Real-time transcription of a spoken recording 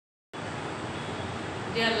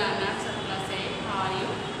Dear learners of class 8, how are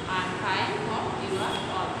you? I am fine. Hope you are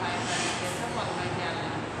all fine by the grace of Almighty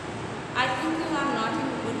Allah. I think you are not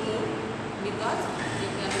in good mood because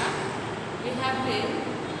we have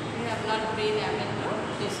not been able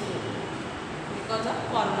to school because of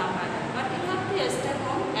coronavirus. But you have to stay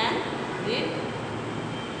home and read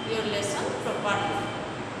your lesson properly.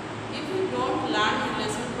 If you don't learn your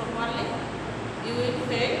lesson properly, you will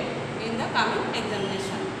fail in the coming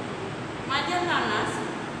examination. My dear learners,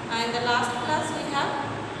 in the last class we have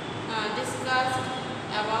discussed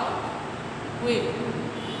about wheel.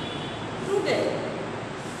 Today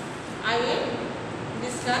I will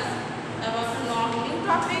discuss about new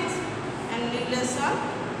topics and new lesson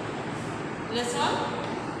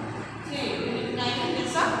 3. Unit 9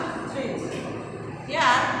 lesson 3.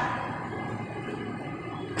 Here,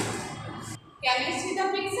 can you see the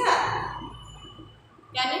picture?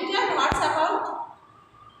 Can you tell what's about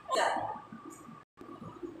that?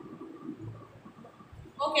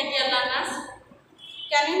 Okay, dear learners,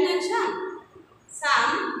 can you mention some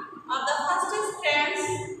of the fastest trains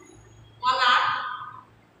on earth?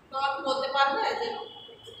 তোমাকে বলতে পারবে যে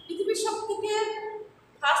পৃথিবীর সবথেকে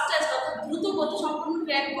fastest অর্থাৎ দ্রুত গতিসম্পন্ন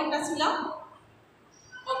train কোনটা ছিল?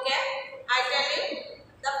 ওকে, I tell you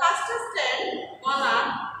the fastest train on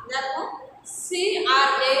earth, দেখো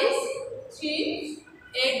CRS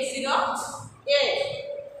 380A.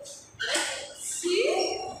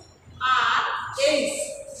 CRS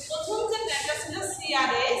প্রথম যে ট্রেনটা ছিল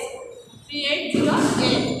CRS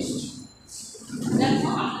 380A. দেখো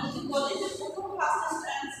আমরা যদি বলি যে প্রথম ফাস্টেস্ট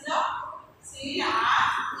ট্রেন ছিল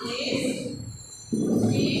CRS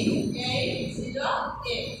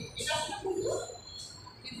 380A. এটা ছিল কিন্তু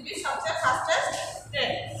পৃথিবীর সবচেয়ে ফাস্টেস্ট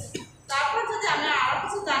ট্রেন। তারপর যদি আমরা আরো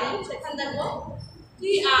কিছু জানি সেখানে দেখো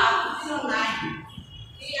TR09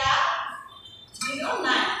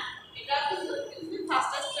 এটা কিন্তু পৃথিবীর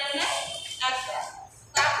ফাস্টেস্ট ট্রেনের একটা।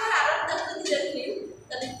 তারপর আরো যদি দেখি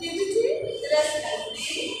তাহলে টিভিজি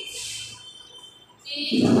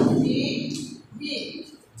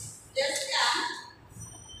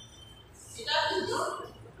এটা কিন্তু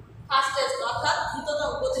ফাস্টেস্ট অর্থাৎ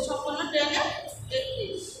দ্রুততম গতিসম্পন্ন ট্রেনের একটি।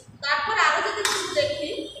 তারপর আরো যদি কিছু দেখি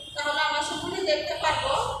তাহলে আমরা সেখানে দেখতে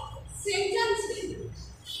পারবো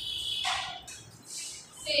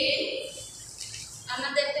আমরা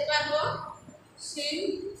দেখতে পারবো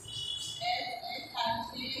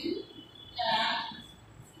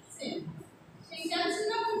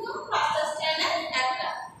কিন্তু ফাস্টেস্ট ট্রেনের একটা।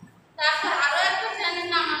 তারপর আরো একটা ট্রেনের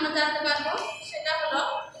নাম আমরা জানতে পারবো, সেটা হলো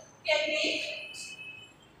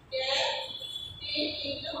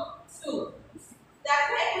KT-2।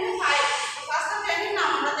 দেখো এখানে 5টা ট্রেনের নাম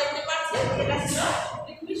আমরা দেখতে পাচ্ছি। এটা ছিল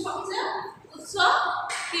পৃথিবীর সবচেয়ে উচ্চ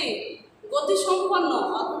গতিসম্পন্ন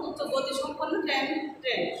অর্থাৎ উচ্চ গতিসম্পন্ন ট্রেন।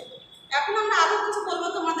 এখন আমরা আরো কিছু বলবো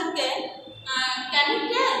তোমাদেরকে। Can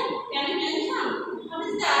you mention what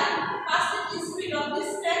is the fastest speed of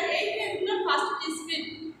this train? এই ট্রেনের ফাস্টেস্ট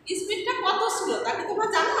স্পিডটা কত ছিল তাকে তোমরা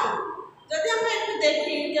জানো? যদি আমরা একটু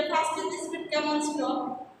দেখি যে ফাস্টেস্ট স্পিড কেমন ছিল,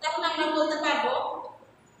 তখন আমরা বলতে পারবো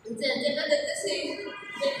যে যেটা দেখতেছি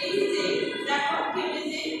যে টিভিজি, দেখো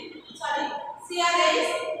টিভিজি CRS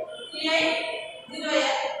 380A,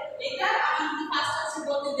 এটা আমাদের ফাস্টেস্ট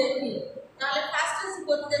গতি দেখি। তাহলে ফাস্টেস্ট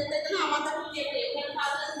গতি দেখতে গেলে আমাদের কি এখানে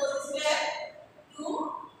ফাস্টেস্ট গতি ছিল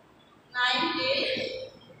 298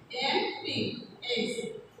 mph,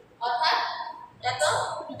 অর্থাৎ এত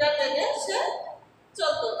মিটার বেগে সে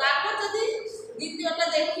চলতো। তারপর যদি দ্বিতীয়টা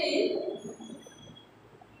দেখি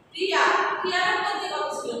টিআর এর গতি কত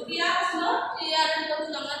ছিল? টিআর এর গতি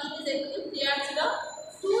আমরা যদি দেখি টিআর ছিল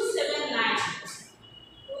 279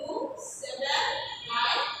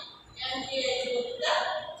 mph গতিতে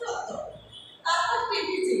চলতো। তারপর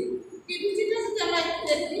টিভিজিটা যদি আমরা একটু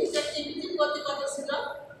দেখি যে টিভিজির গতি কত ছিল?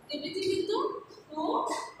 টিভিজি কিন্তু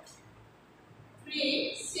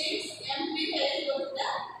 236 mph গতিতে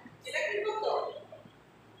এটা কি করতো?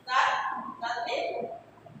 তাকে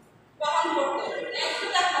বহন করতো। নেক্সট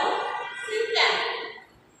দেখো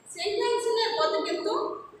সিনক্লাইনের গতি কিন্তু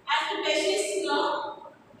একটু বেশি ছিল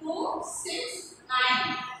 269।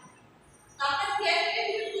 তারপর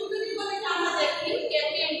KT-2 যদি গতিটা আমরা দেখি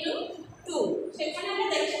KT-2 সেখানে আমরা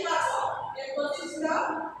দেখতে পাবো এর গতি ছিল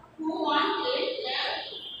 218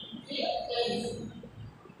 mph।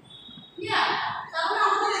 তাহলে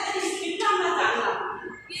আমাদের এখানে স্পিডটা আমরা জানলাম।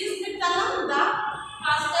 কি স্পিড জানলাম? দা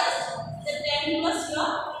ফাস্টেস্ট যে ট্রেনগুলো ছিল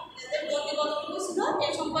এদের গতি কতটুকু ছিল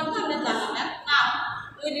এই সম্পর্কে আমরা জানলাম। Now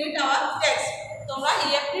we read hour text. তোমরা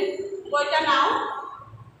ইএফটি বইটা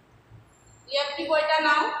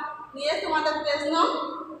নাও, নিয়ে তোমাদের পেজ নাও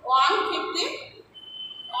 115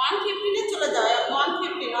 115 চলে যাও।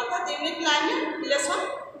 115 অর্থাৎ ইউনিট লাইনে রিলেশন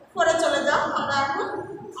করে চলে যাও। আমরা এখন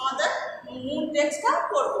আমাদের মূল টেক্সটটা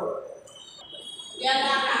পড়ব।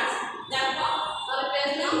 দেখো তাহলে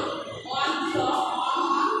পেজ নাম 1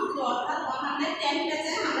 অর্থাৎ 110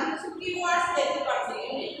 পেজে আমরা কিছু কিওয়ার্ডস দেখতে পাচ্ছি।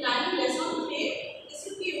 ইউনিট 9 লেসন 3 কিছু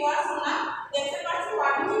কিওয়ার্ডস আমরা দেখতে পাচ্ছি।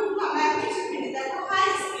 ওয়ার্ডগুলো আমরা একটু শিখে নিই। দেখো high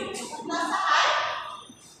speed plus high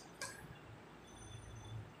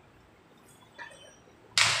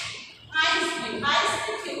high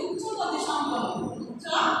speed কি উচ্চ গতি সম্পন্ন, উচ্চ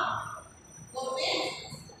গতি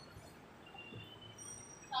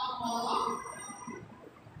সম্পন্ন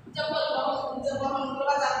যে বহনগুলো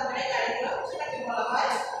বা যাত্রীবাহী গাড়িগুলো সেটাকে বলা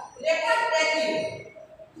হয় রেকর্ড ব্রেকিং।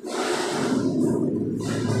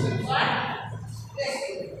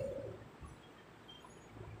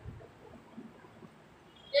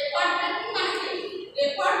 রেকর্ড ব্রেকিং মানে কি?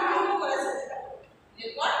 রেকর্ড ভঙ্গ করেছে,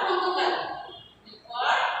 রেকর্ড ভঙ্গ করে,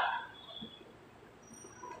 রেকর্ড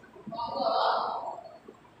ভঙ্গ করে,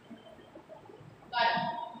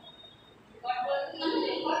 রেকর্ড ব্রেকিং মানে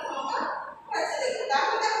রেকর্ড ভঙ্গ করেছে। দেখো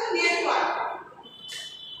তারপর দেখো নেটওয়ার্ক।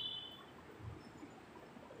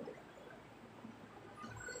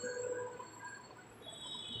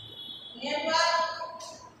 নেটওয়ার্ক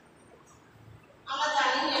আমরা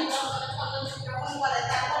জানি নেটওয়ার্ক মানে যখন বলে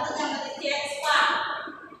তারপর যদি আমরা দেখি এক্সপান্ড,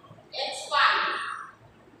 এক্সপান্ড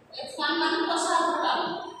এক্সপান্ড মানে প্রসার ঘটানো,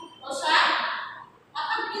 প্রসার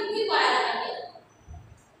অর্থাৎ বৃদ্ধি করা এটাকে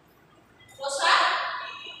প্রসার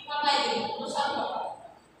ঘটাই দিন, প্রসার ঘটানো।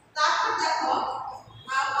 তারপর দেখো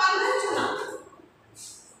কনভেনশনাল,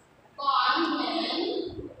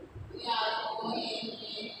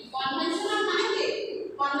 কনভেনশনাল মানে কি?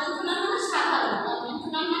 কনভেনশনাল মানে সাধারণ,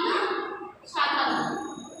 কনভেনশনাল মানে সাধারণ।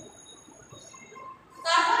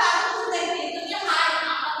 তারপর আরো কিছু দেখি যদি হাই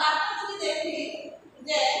আমরা তারপর যদি দেখি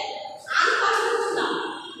যে আনকনভেনশনাল,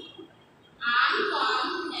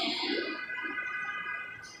 আনকনভেনশনাল,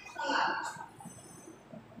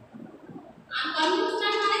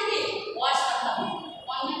 আনকনভেনশনাল মানে কি? অসাধারণ।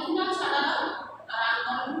 কনভেনশনাল সাধারণ আর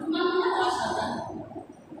আনকনভেনশনাল মানে অসাধারণ,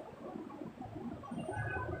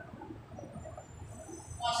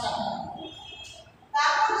 অসাধারণ।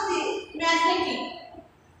 তারপর যদি ম্যাগনেটিক,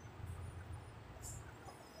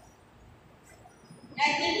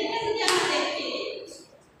 ম্যাগনেটিকটা যদি আমরা দেখি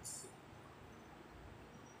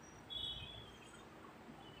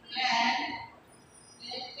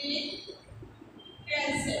ম্যাগনেটিক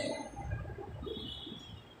ট্রান্সেট,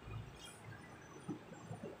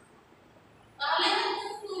 তাহলে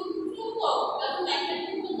চুম্বক, যখন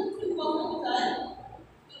ম্যাগনেটিক বলতে চুম্বক বোঝায়,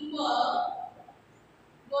 চুম্বক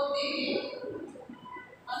গতি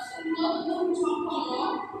আর চুম্বক গুণ সম্পন্ন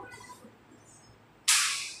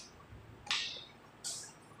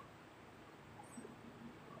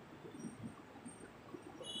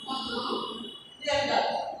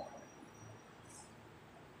রেলগাড়ি,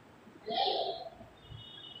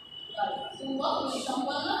 রেলগাড়ি চুম্বক গুণ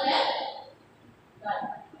সম্পন্ন রেলগাড়ি।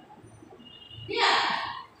 ঠিক আছে,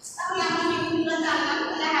 তাহলে আমরা নিয়মগুলো জানলাম।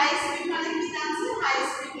 তাহলে হাই স্পিড মানে কি জানছি? হাই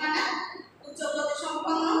স্পিড মানে উচ্চ গতি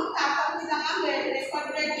সম্পন্ন। তারপর কি জানলাম? রেকর্ড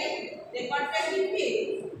ব্রেকিং, রেকর্ড ব্রেকিং কি?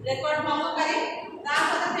 রেকর্ড ভঙ্গকারী।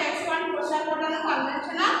 তারপর দেখো এক্সপান্ড, প্রসার ঘটানো,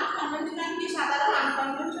 কনভেনশনাল, কনভেনশনাল কি? সাধারণ,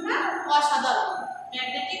 আনকনভেনশনাল অসাধারণ।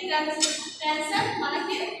 ম্যাগনেটিক ট্রান্সেট মানে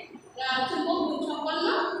কি? চুম্বক গুণ সম্পন্ন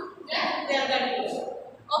রেলগাড়ি।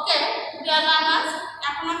 ওকে ডিয়ার লার্নার্স,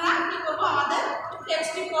 এখন আমরা কি করব? আমাদের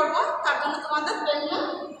টেক্সটটি করব। তার জন্য তোমাদের পেজ নাম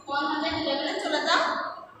 111 চলে যাও।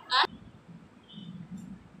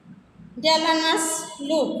 Dear learners,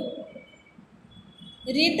 look.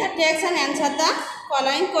 Read the text and answer the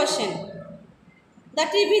following question. The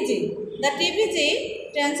TBG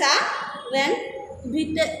trains are ran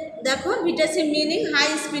দেখো ভিটেসি মিনিং হাই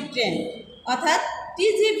স্পিড ট্রেন, অর্থাৎ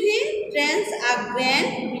টিজিভি ট্রেনস আর grand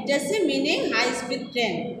ভিটেসি meaning high speed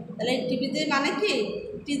train. তাহলে টিবিজি মানে কি?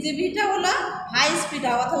 টিজিভিটা হলো হাই স্পিড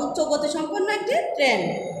অর্থাৎ উচ্চ গতি সম্পন্ন একটি train.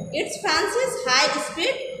 It's Francis high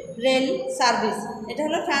speed rail service, এটা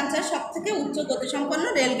হলো ফ্রান্সের সবথেকে উচ্চ গতি সম্পন্ন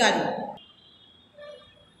রেলগাড়ি।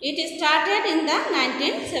 ইট স্টার্টেড ইন দ্য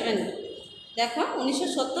 1970, দেখো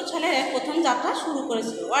 1970 সালে প্রথম যাত্রা শুরু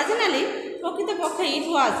করেছিল। অরিজিনালি প্রকৃতপক্ষে ইট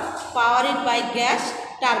ওয়াজ পাওয়ারিড বাই গ্যাস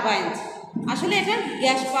টারবাইন্স, আসলে এটা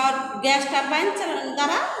গ্যাস টারবাইন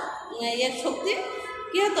দ্বারা এর শক্তি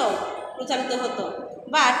কী হতো? প্রচালিত হতো।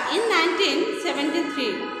 বাট ইন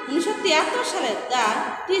 1973 সালে the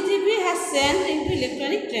TGV has change into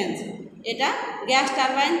electronic trains, এটা গ্যাস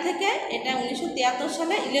টারবাইন থেকে এটা 1973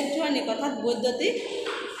 সালে ইলেকট্রনিক অর্থাৎ বৈদ্যুতিক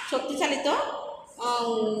শক্তিচালিত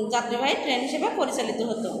যাত্রীবাহী ট্রেন হিসেবে পরিচালিত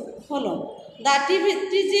হলো। The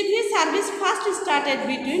TGV service first started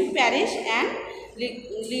between Paris and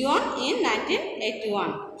Leone in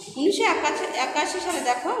 1981, 1981 সালে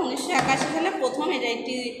দেখো 1981 সালে প্রথম এটা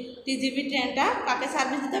টিজিভি ট্রেনটা কাকে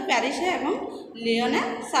সার্ভিস দিত, প্যারিসে এবং লিওনে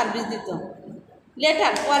সার্ভিস দিত।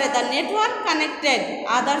 লেটার পরে the network connected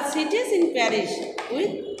other cities in Paris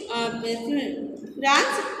with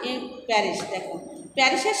France in Paris. দেখো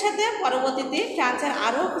প্যারিসের সাথে পরবর্তীতে ফ্রান্সের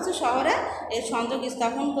আরও কিছু শহরে এর সংযোগ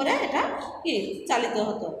স্থাপন করে এটা কি চালিত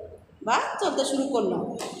হতো বা চলতে শুরু করলো।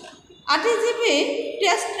 RTGB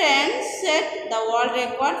test train set the world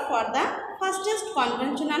record for the fastest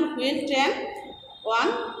conventional wheel train on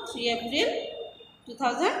 3 April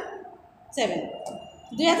 2007।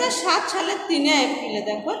 2007 সালের 3 এপ্রিলে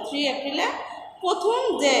দেখো 3 এপ্রিলে প্রথম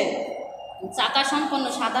যে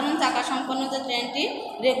সাধারণ চাকা সম্পন্ন যে ট্রেনটি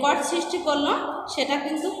রেকর্ড সৃষ্টি করলো সেটা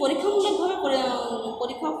কিন্তু পরীক্ষামূলকভাবে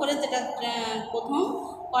পরীক্ষা করে যেটা প্রথম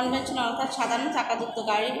কনভেনশনাল অর্থাৎ সাধারণ চাকাযুক্ত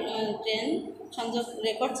গাড়ি ট্রেন সংযোগ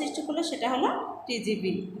রেকর্ড সৃষ্টি করলো সেটা হলো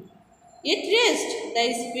TGB. It reached the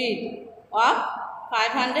speed of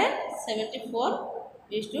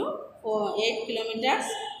 574/8 kilometres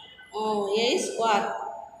H war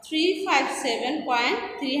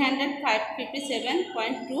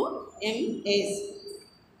 357.2 mph।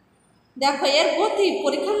 দেখো এর গতি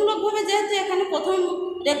পরীক্ষামূলকভাবে যেহেতু এখানে প্রথম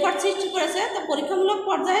রেকর্ড সৃষ্টি করেছে তো পরীক্ষামূলক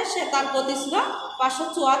পর্যায়ে সে তার গতি ছিল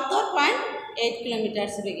 574.8 কিলোমিটার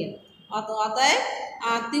বেগে, অতএব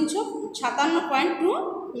 357.2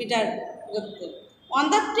 মিটার গতিতে। অন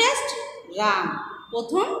দ্য টেস্ট রান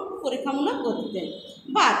প্রথম পরীক্ষামূলক গতিতে।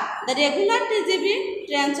 But the regular TGB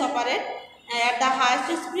trains operate at the highest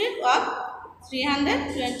speed of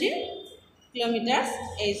 320 kilometers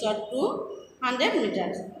or 200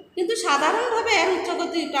 meters। কিন্তু সাধারণভাবে এর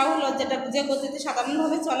উচ্চগতিটা হলো যে গতিতে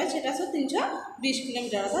সাধারণভাবে চলে সেটা হচ্ছে 320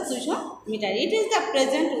 কিলোমিটার অর্থাৎ 200 metre. It is the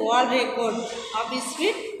present world record of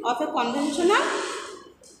speed of A conventional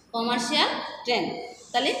commercial train.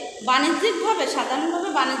 তাহলে বাণিজ্যিকভাবে সাধারণভাবে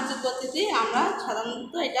বাণিজ্যিক গতিতে আমরা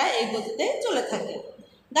সাধারণত এটা এই গতিতে চলে থাকি।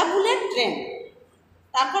 The bullet train.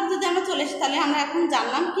 তারপর যদি আমরা চলে এসি তাহলে আমরা এখন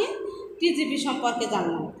জানলাম কি টিজিবি সম্পর্কে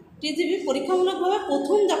জানলাম। টিজিবি পরীক্ষামূলকভাবে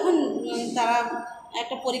প্রথম যখন তারা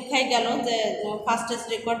একটা পরীক্ষায় গেল যে ফাস্টেস্ট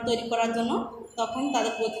রেকর্ড তৈরি করার জন্য তখন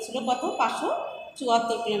তাদের গতি ছিল কত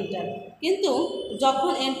 574 কিলোমিটার, কিন্তু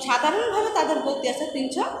যখন সাধারণভাবে তাদের গতি আছে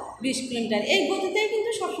 320 কিলোমিটার। এই গতিতেই কিন্তু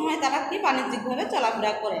সবসময় তারা কি বাণিজ্যিকভাবে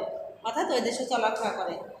চলাফেরা করে অর্থাৎ ওই দেশে চলাফেরা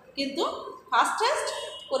করে, কিন্তু ফাস্টেস্ট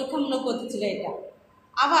পরীক্ষামূলক গতি ছিল এটা।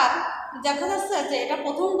 আবার দেখা যাচ্ছে যে এটা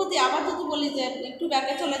প্রথম গতি। আবার যদি বলি যে একটু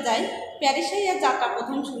ব্যাকে চলে যায়, প্যারিসেই এর যাত্রা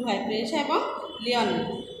প্রথম শুরু হয় প্যারিসে এবং লিওনে,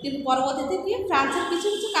 কিন্তু পরবর্তীতে কি ফ্রান্সের কিছু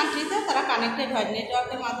কিছু কান্ট্রিতে তারা কানেক্টেড হয়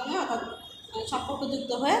নেটওয়ার্কের মাধ্যমে অর্থাৎ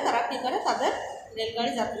সম্পর্কযুক্ত হয়ে তারা কী করে তাদের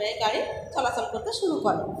রেলগাড়ি যাত্রায় গাড়ি চলাচল করতে শুরু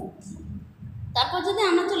করে। তারপর যদি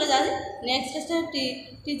আমরা চলে যাই নেক্সট স্টেজে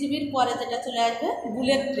টিজিবির পরে যেটা চলে আসবে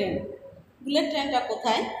বুলেট ট্রেন। বুলেট ট্রেনটা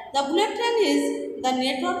কোথায়? The bullet train is the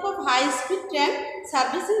network of high speed train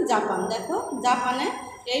service in Japan. দেখো জাপানে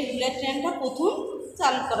এই বুলেট ট্রেনটা প্রথম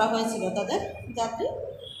চালু করা হয়েছিল, তাদের যাত্রী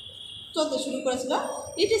চলতে শুরু করেছিল।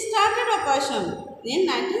 It started operation in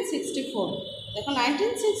 1964। দেখো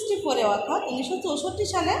 1964-এ অর্থাৎ 1964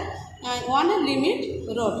 সালে ওয়ান লিমিট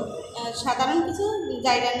রোড সাধারণ কিছু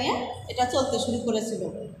জায়গা নিয়ে এটা চলতে শুরু করেছিল,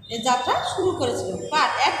 এই যাত্রা শুরু করেছিল। But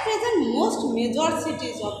at present most major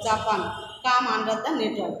সিটিজ of Japan come under the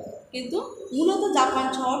network. কিন্তু মূলত জাপান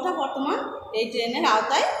শহরটা বর্তমান এই ট্রেনের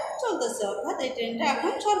আওতায় চলতেছে, অর্থাৎ এই ট্রেনটা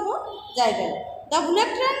এখন সর্ব জায়গায়। The bullet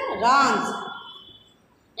train runs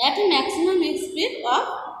at a maximum speed of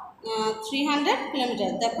 300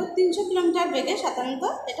 kilometre. দেখো 300 কিলোমিটার বেগে সাধারণত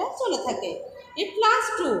এটা চলে থাকে। ইট plunge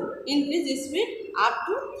to increase speed up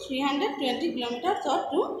to 320 kilometre or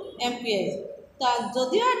 2 mph। তা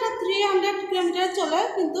যদিও এটা 300 কিলোমিটার চলে,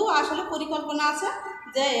 কিন্তু আসলে পরিকল্পনা আছে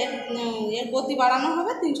যে এর গতি বাড়ানো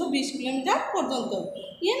হবে 320 কিলোমিটার পর্যন্ত।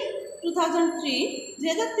 ইন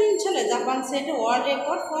 2003 সালে Japan set world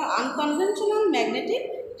record for unconventional magnetic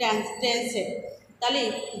train set. তাহলে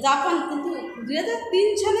জাপান কিন্তু 2003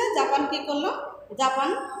 সালে জাপান কী করলো? জাপান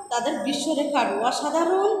তাদের বিশ্ব রেকর্ড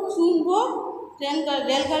অসাধারণ চুম্বক ট্রেন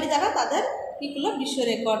রেলগাড়ি দ্বারা তাদের কী করলো? বিশ্ব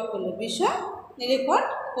রেকর্ড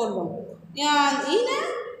করলো ইন এ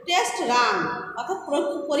টেস্ট রান, অর্থাৎ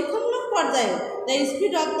পরীক্ষামূলক পর্যায়ে the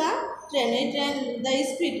speed of the train. এই ট্রেন দ্য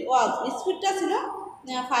স্পিডটা ছিল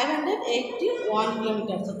 581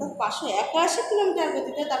 কিলোমিটার, অর্থাৎ 581 কিলোমিটার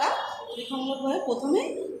গতিতে তারা পরীক্ষামূলকভাবে প্রথমেই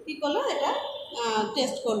কী করলো? এটা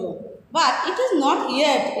টেস্ট করলো। But it is not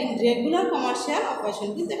yet in regular commercial operation.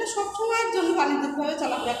 কিন্তু এটা সবসময়ের জন্য বাণিজ্যিকভাবে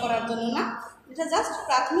চলাফেরা করার জন্য না, এটা জাস্ট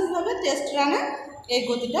প্রাথমিকভাবে টেস্ট রানে এই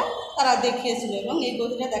গতিটা তারা দেখিয়েছিল এবং এই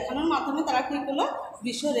গতিটা দেখানোর মাধ্যমে তারা কী করলো?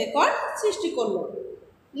 বিশ্ব রেকর্ড সৃষ্টি করলো।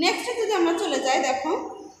 নেক্সটে যদি আমরা চলে যাই, দেখো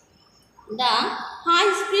the high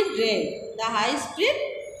speed rail, the high speed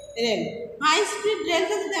rail. High speed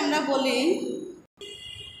রেলটা যদি আমরা বলি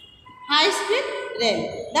high speed rail.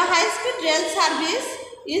 The high speed rail service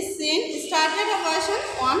is seen started operation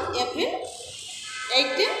on April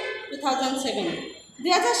 18, 2007.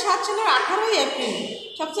 2007 সালের 18 এপ্রিল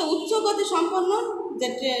সবচেয়ে উচ্চ গতি সম্পন্ন যে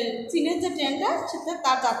চীনের যে ট্রেনটা সেটা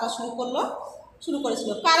তার যাত্রা শুরু করেছিল।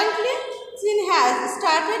 কারেন্টলি চীন হ্যাজ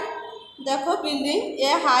স্টার্টেড দেখো বিল্ডিং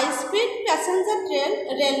এ high speed passenger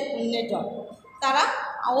rail network. তারা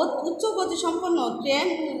উচ্চ গতি সম্পন্ন ট্রেন,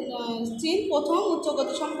 চীন প্রথম উচ্চ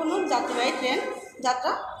গতি সম্পন্ন যাত্রীবাহী ট্রেন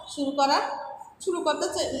যাত্রা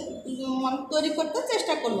তৈরি করতে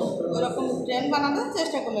চেষ্টা করলো, ওইরকম ট্রেন বানানোর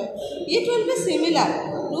চেষ্টা করলো। It will be similar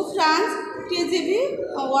to France TGV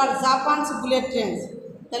war জাপানস bullet train.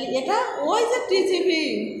 তাহলে এটা ওই যে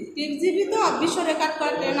টিজিভি তো বিশ্ব রেকর্ড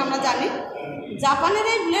করা ট্রেন আমরা জানি, জাপানের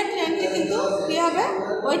এই বুলেট ট্রেনটি কিন্তু কী হবে,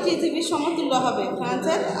 ওই টিজিভির সমতুল্য হবে।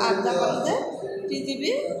 ফ্রান্সের আর জাপানের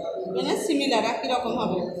টিজিভি মানে সিমিলার একই রকম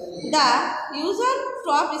হবে। The user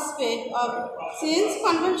top speed of since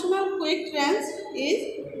conventional quick trains is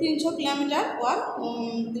 300 kilometre war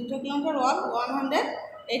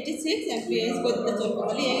 186 mph গতিতে চলবে।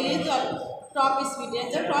 তাহলে এই টপ স্পিড, এই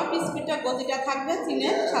যে টপ স্পিডটা গতিটা থাকবে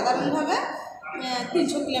চীনের সাধারণভাবে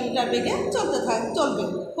 300 কিলোমিটার বেগে চলবে।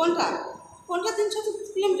 কোনটা 300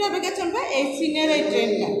 কিলোমিটার বেগে চলবে? এই চীনের এই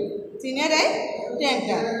ট্রেনটা।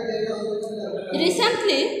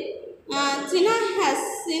 Recently, China has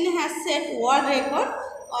set world record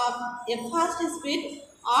of a fast speed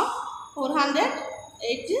of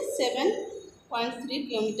 487.3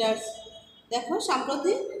 kilometers. দেখো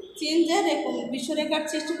সাম্প্রতিক চীন যে বিশ্ব রেকর্ড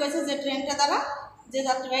সৃষ্টি করেছে যে ট্রেনটা দ্বারা, যে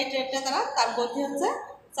যাত্রীবাহী ট্রেনটা দ্বারা, তার গতি হচ্ছে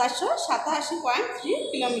 487.3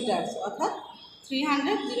 কিলোমিটার অর্থাৎ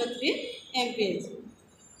 303 mph.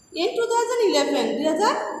 In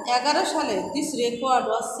 2011 সালে this record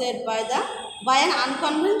was set by an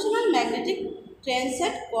unconventional magnetic train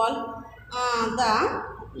set called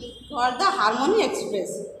the Harmony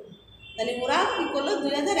Express. তাহলে ওরা কী করলো,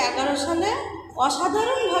 2011 সালে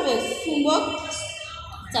অসাধারণভাবে চুম্বক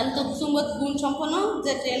গুণ সম্পন্ন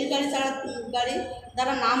যে ট্রেন গাড়ি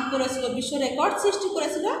দ্বারা নাম করেছিল, বিশ্ব রেকর্ড সৃষ্টি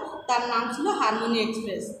করেছিল, তার নাম ছিল হারমোনি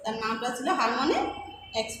এক্সপ্রেস। তার নামটা ছিল harmony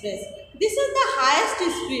express. This is the highest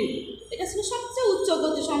speed, এটা ছিল সবচেয়ে উচ্চ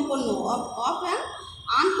গতি সম্পন্ন of an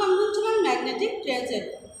unconventional magnetic train set,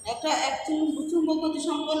 এক চুম্বক গতি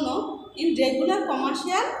সম্পন্ন ইন রেগুলার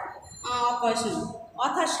কমার্শিয়াল অপারেশন।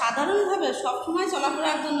 অর্থাৎ সাধারণভাবে সবসময়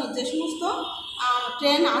চলাফেরার জন্য যে সমস্ত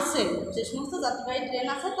ট্রেন আছে, যে সমস্ত যাত্রীবাহী ট্রেন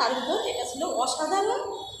আছে, তার ভিতর এটা ছিল অসাধারণ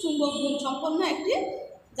চুম্বক গুণ সম্পন্ন একটি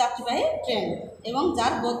যাত্রীবাহী ট্রেন, এবং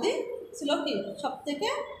যার গতি ছিল কি সবথেকে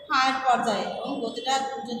হায়ার পর্যায়ে, এবং গতিটা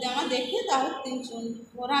যদি আমরা দেখি তাহলে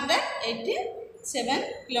 487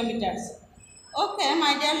 kilometre. Okay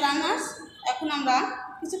my dear learners, এখন আমরা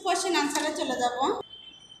কিছু কোয়েশ্চেন আনসারে চলে যাব।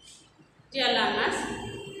 ডিয়ার লার্নার্স,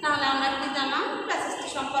 তাহলে আমরা কি জানলাম, প্যাসেজটি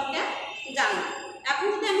সম্পর্কে জানলাম। এখন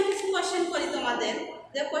যদি আমি কিছু কোয়েশ্চেন করি তোমাদের,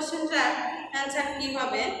 যে কোয়েশ্চেনটার অ্যান্সার কী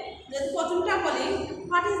হবে, যদি প্রথমটা বলি,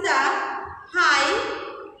 what is the high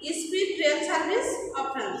speed rail service of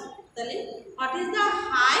France? তাহলে what is the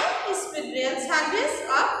high speed rail service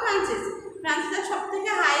of Francis? ফ্রান্সের সব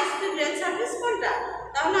থেকে হাই স্পিড রেল সার্ভিস কোনটা?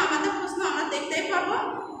 তাহলে আমাদের প্রশ্ন আমরা দেখতেই পাবো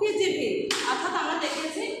টিজিভি, অর্থাৎ আমরা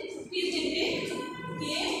দেখেছি টিজিভি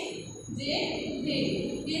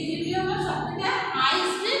হলো সব থেকে হাই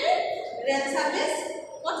স্পিড রেল সার্ভিস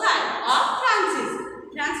কোথায়? Of Francis.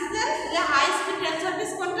 ফ্রান্সিসের যে হাই স্পিড রেল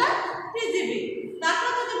সার্ভিস কোনটা? টিজিভি।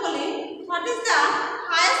 তারপর যদি বলি, what is the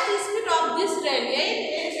highest speed of this rail? এই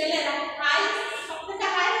রেলের সব থেকে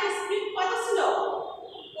হাইয়েস্ট স্পিড কত ছিল?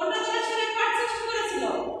 কোনটা দ্বারা সে রেকর্ড সৃষ্টি করেছিল?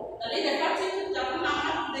 তাহলে রেকর্ড সৃষ্টি যখন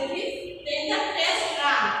আমরা দেখি, টেস্ট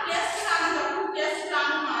রান যখন টেস্ট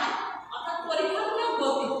রান হয়, অর্থাৎ পরীক্ষামূলক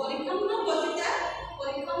গতিতে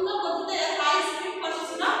হাই স্পিড কত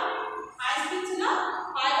ছিল? হাই স্পিড ছিল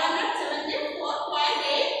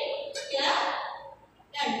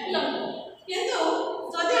 574.8 কিলোমিটার। কিন্তু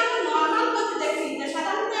যদি আমরা নর্মাল গতি দেখি, যে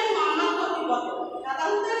সাধারণত নর্মাল গতি কত?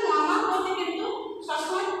 সাধারণত নর্মাল গতি কিন্তু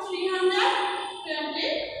সবসময়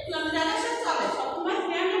 320 কিলোমিটারে সে চলে, সবসময়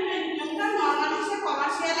 320 কিলোমিটার নর্মালি সে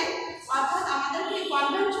কমার্শিয়ালি, অর্থাৎ আমাদের কি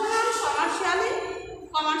কনভেনশনাল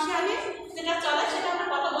কমার্শিয়ালি যেটা চলে সেটা আমরা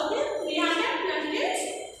কত বলি? 320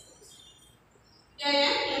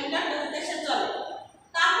 কিলোমিটার গতিতে সে চলে।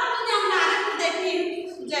 তারপর যদি আমরা আরেকটু দেখি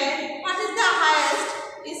যে what is the highest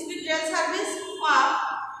speed rail service of,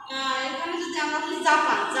 এখানে যদি আমরা বলি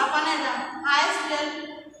জাপানের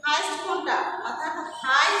হাইয়েস্ট কোনটা, অর্থাৎ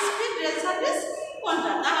হাই স্পিড রেল সার্ভিস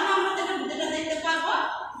কোনটা? তাহলে আমরা যেটা দেখতে পারবো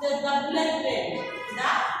যে দ্য বুলেট ট্রেন।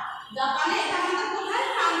 জাপানে এটা আমাদের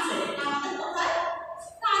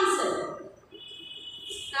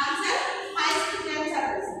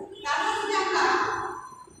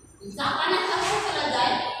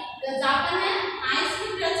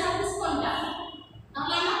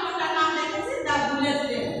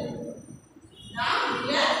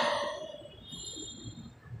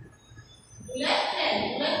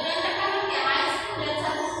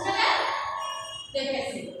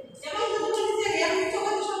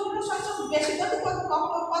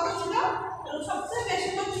কত ছিল সবচেয়ে বেশি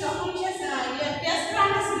যখন সে টেস্ট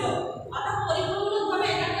রান ছিল অর্থাৎ পরীক্ষামূলকভাবে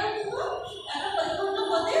এটা কিন্তু একটা পরীক্ষামূলক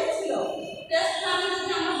পদ্ধতি ছিল টেস্ট রানে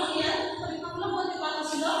যদি আমরা বলি পরীক্ষামূলক পদ্ধতি কত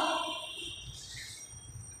ছিল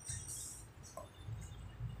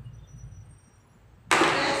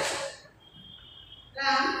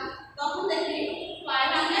তখন দেখি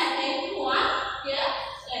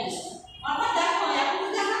 581 অর্থাৎ দেখো এখন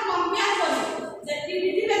যদি আমরা কম্পেয়ার করি যে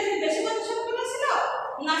টিভিটি বেশি গতি সম্পন্ন ছিল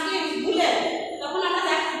নাকি বুলেট তখন আমরা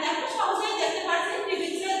দেখো সহজেই দেখতে পাচ্ছি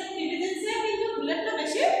টিভিতে চেয়ে কিন্তু বুলেটটা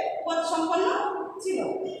বেশি গতি সম্পন্ন ছিল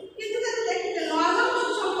কিন্তু যদি দেখি যে নর্মাল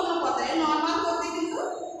গতি সম্পন্ন পথে নর্মাল গতি কিন্তু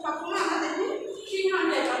সবসময় আমরা দেখি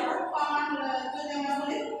 300 অর্থাৎ যদি আমরা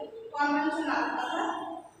বলি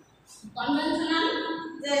কনভেনশনাল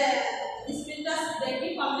যে স্পিডটা দেখি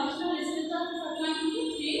কনভেনশনাল স্পিডটা সবসময় কিন্তু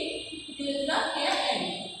 3 km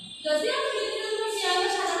যদিও 3 km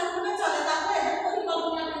সাধারণভাবে চলে তারপরে এদের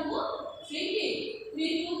পরিকল্পনা কিন্তু 3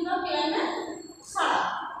 km ছাড়া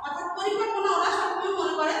অর্থাৎ পরিকল্পনা ওরা সবসময়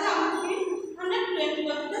মনে করে যে আমরা 320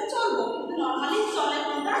 গতিতে চলবো কিন্তু নর্মালি চলে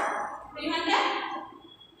কোনটা 300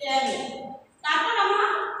 km তারপর আমরা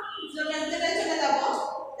চলে যাব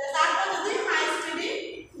তারপর যদি হাই স্পিডে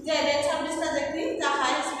যে রেল সার্ভিসটা দেখি যা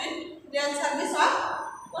হাই স্পিড রেল সার্ভিস হয়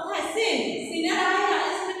কোথায় সিনের হাই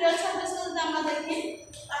স্পিড রেল সার্ভিসটা যদি আমরা দেখি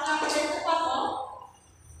তাহলে আমরা দেখতে পাবো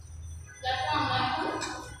দেখো আমরা এখন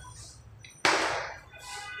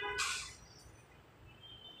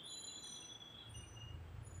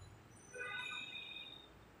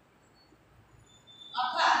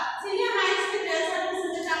অর্থাৎ সিনের হাই স্পিড রেল সার্ভিস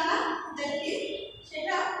যেটা আমরা দেখি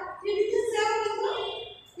সেটা টিভিতে সেও কিন্তু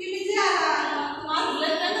টিভিতে আর তোমার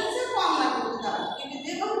বুলেট ট্রেনের চেয়ে কম লাগে তারা টিভিতে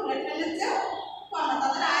এবং বুলেট ট্রেনের চেয়ে কম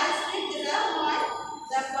তাদের হাই স্পিড যেটা হয়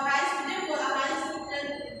দেখো হাই স্পিডের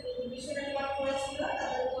বিশ্ব রেকর্ড করেছিল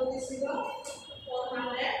তাদের গতি ছিল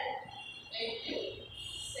 487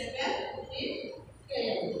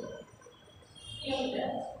 কিলোমিটার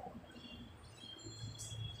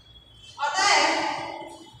অতএব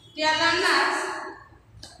ডিয়ার লার্নার্স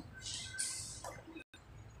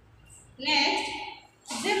নেক্সট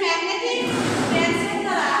যে ম্যাগনেটিক ট্রেনের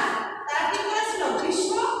দ্বারা তারা কি করেছিল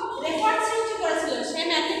বিশ্ব রেকর্ড সৃষ্টি করেছিল সেই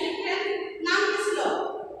ম্যাগনেটিক ট্রেন নাম কি ছিল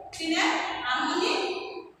চীনের harmony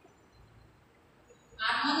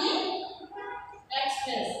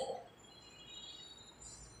express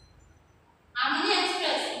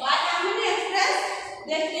by harmony express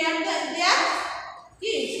they cleared their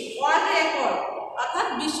কি ওয়ার্ল্ড রেকর্ড অর্থাৎ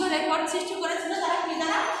বিশ্ব রেকর্ড সৃষ্টি করেছিল তারা কি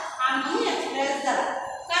দ্বারা হারমোনি এক্সপ্রেস দ্বারা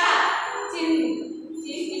কারা চীন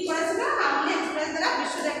কি করেছিল হারমোনি এক্সপ্রেস দ্বারা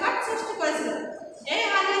বিশ্ব রেকর্ড সৃষ্টি করেছিল এই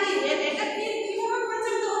হারমোনি এটা কি কিভাবে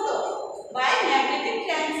পরিচালিত হতো বাই ম্যাগনেটিক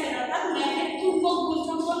ট্রান্সফার অর্থাৎ ম্যাগনেট চুম্বক গুণ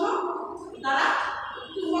সম্পন্ন দ্বারা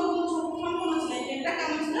চুম্বক গুণ সম্পন্ন ছিল এটা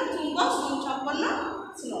কেমন ছিল চুম্বক গুণ সম্পন্ন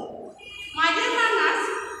ছিল মাই ডিয়ার লার্নার্স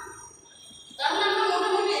তাহলে আমরা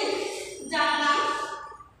মোটামুটি জানলাম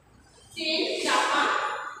চীন জাপান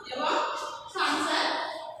এবং ফ্রান্সের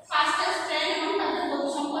ফাস্টেস্ট ট্রেন এবং তাদের গতি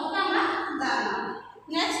সম্পর্কে আমরা জানলাম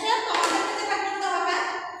নেক্সট স্টেপ তোমাদেরকে যেটা করতে হবে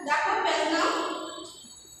দেখো পেজ নাও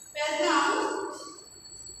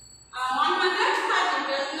 130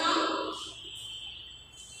 পেজ নাও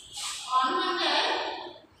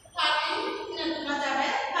 113 তোমরা যাবে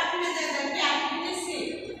 30 পেজে দেখবে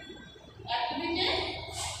অ্যাক্টিভিটি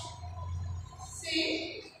সি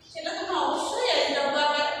সেটা তোমরা অবশ্যই এইচডব্লিউ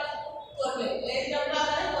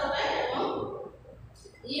আকারে করবে এবং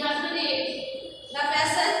you have to read the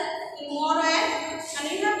passage in more way and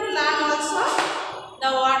you have to learn also the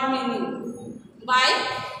word meaning by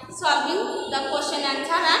solving the question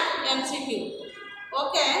answer and MCQ.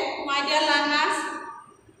 Okay, my dear learners,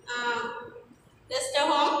 stay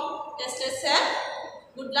home, stay safe,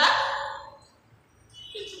 good luck.